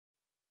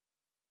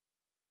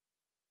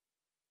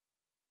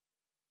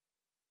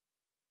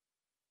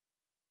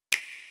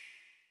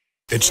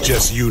It's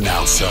just you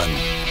now, son.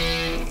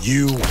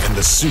 You and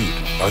the suit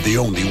are the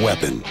only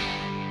weapon.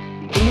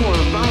 More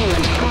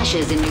violent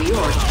crashes in New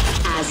York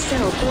as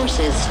cell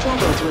forces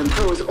struggle to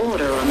impose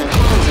order on the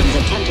thousands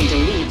attempting to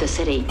leave the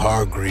city.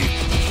 Hargreave,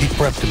 he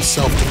prepped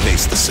himself to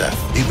face the Ceph.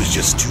 He was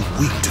just too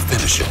weak to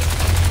finish it.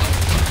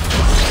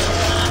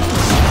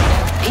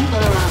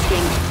 People are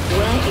asking,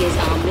 where is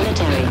our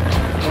military?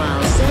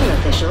 While cell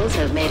officials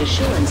have made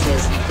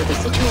assurances that the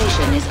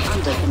situation is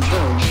under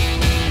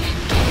control.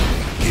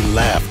 He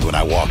laughed when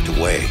I walked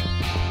away.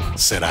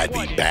 Said I'd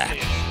be back.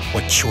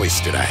 What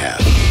choice did I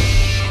have?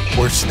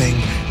 Worst thing,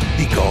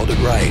 he called it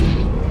right.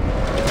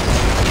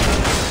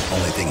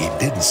 Only thing he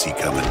didn't see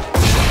coming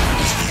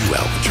was you,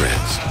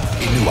 Alcatraz.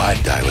 He knew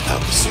I'd die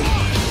without the suit,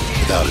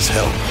 without his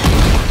help.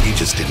 He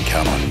just didn't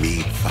count on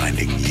me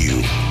finding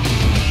you.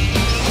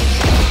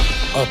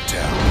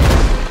 Uptown,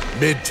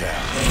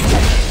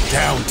 Midtown,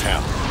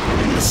 downtown.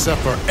 The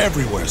Ceph are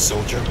everywhere,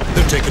 soldier.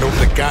 They're taking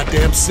over the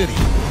goddamn city.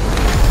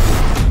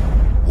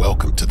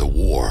 Welcome to the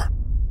war.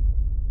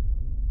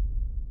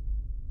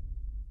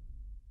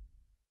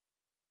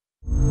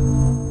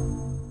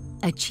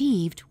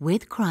 Achieved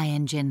with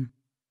CryEngine.